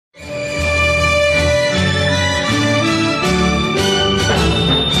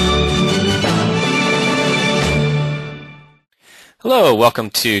Hello, welcome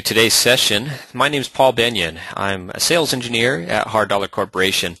to today's session. My name is Paul Benyon. I'm a sales engineer at Hard Dollar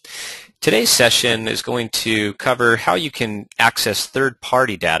Corporation. Today's session is going to cover how you can access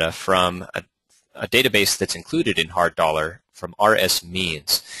third-party data from a database that's included in Hard Dollar from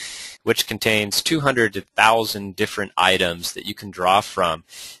RSMeans, which contains 200 to 1,000 different items that you can draw from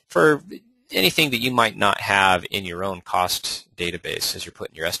for anything that you might not have in your own cost database as you're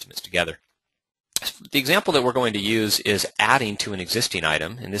putting your estimates together. The example that we're going to use is adding to an existing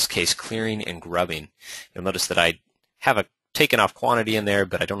item, in this case clearing and grubbing. You'll notice that I have a taken off quantity in there,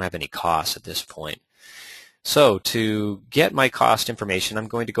 but I don't have any costs at this point. So to get my cost information, I'm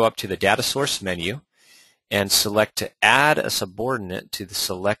going to go up to the data source menu and select to add a subordinate to the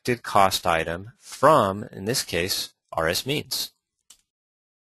selected cost item from, in this case, RSMeans.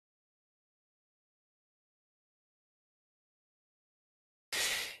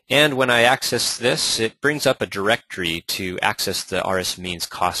 And when I access this, it brings up a directory to access the RSMeans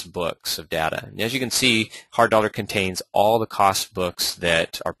cost books of data. And as you can see, Hard Dollar contains all the cost books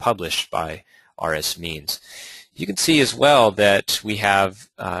that are published by RSMeans. You can see as well that we have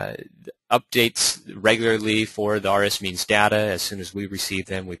updates regularly for the RSMeans data. As soon as we receive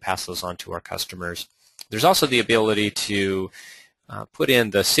them, we pass those on to our customers. There's also the ability to put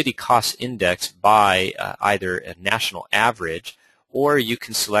in the city cost index by either a national average, or you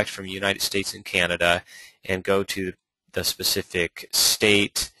can select from United States and Canada and go to the specific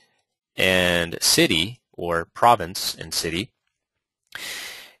state and city, or province and city,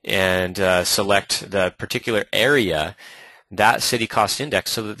 and select the particular area, that city cost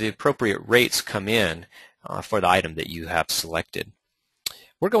index, so that the appropriate rates come in for the item that you have selected.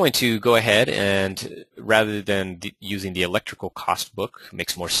 We're going to go ahead and, rather than using the electrical cost book,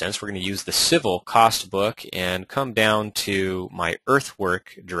 makes more sense, we're going to use the civil cost book and come down to my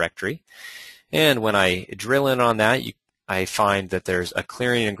earthwork directory. And when I drill in on that, I find that there's a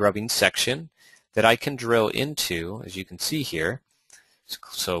clearing and grubbing section that I can drill into, as you can see here.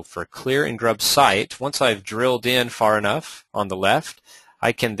 So for clear and grub site, once I've drilled in far enough on the left,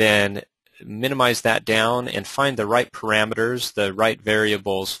 I can then minimize that down and find the right parameters, the right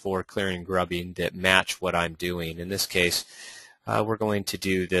variables for clearing and grubbing that match what I'm doing. In this case, we're going to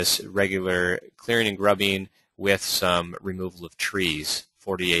do this regular clearing and grubbing with some removal of trees,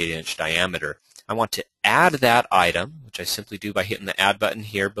 48-inch diameter. I want to add that item, which I simply do by hitting the Add button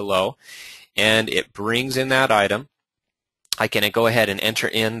here below, and it brings in that item. I can go ahead and enter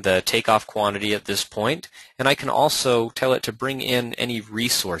in the takeoff quantity at this point, and I can also tell it to bring in any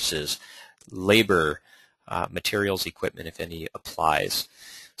resources, labor, materials, equipment, if any applies.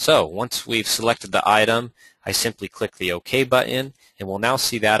 So once we've selected the item, I simply click the OK button, and we'll now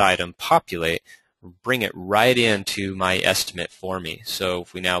see that item populate, bring it right into my estimate for me. So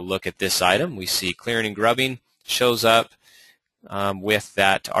if we now look at this item, we see clearing and grubbing shows up with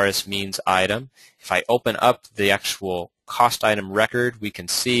that RSMeans item. If I open up the actual cost item record, we can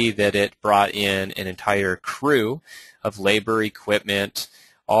see that it brought in an entire crew of labor, equipment,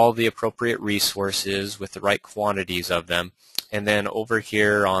 all the appropriate resources with the right quantities of them. And then over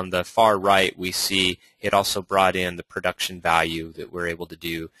here on the far right, we see it also brought in the production value that we're able to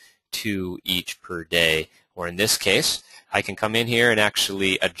do 2 each per day. Or in this case, I can come in here and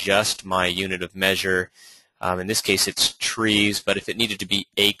actually adjust my unit of measure. In this case, it's trees, but if it needed to be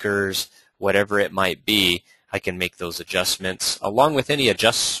acres, whatever it might be, I can make those adjustments, along with any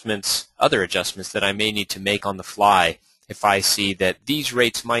adjustments, other adjustments that I may need to make on the fly. If I see that these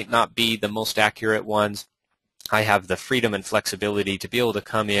rates might not be the most accurate ones, I have the freedom and flexibility to be able to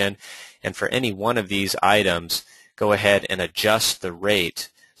come in and for any one of these items, go ahead and adjust the rate.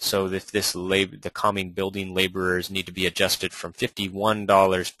 So if the common building laborers need to be adjusted from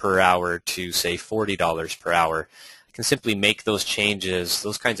 $51 per hour to, say, $40 per hour, I can simply make those changes,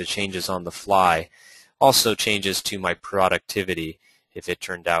 those kinds of changes on the fly. Also changes to my productivity if it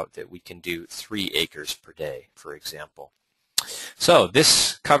turned out that we can do 3 acres per day, for example. So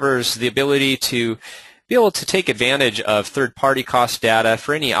this covers the ability to be able to take advantage of third-party cost data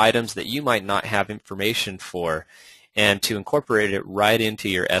for any items that you might not have information for, and to incorporate it right into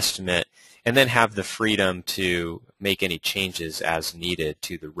your estimate, and then have the freedom to make any changes as needed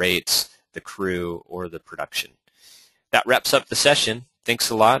to the rates, the crew, or the production. That wraps up the session.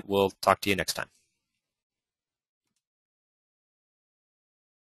 Thanks a lot. We'll talk to you next time.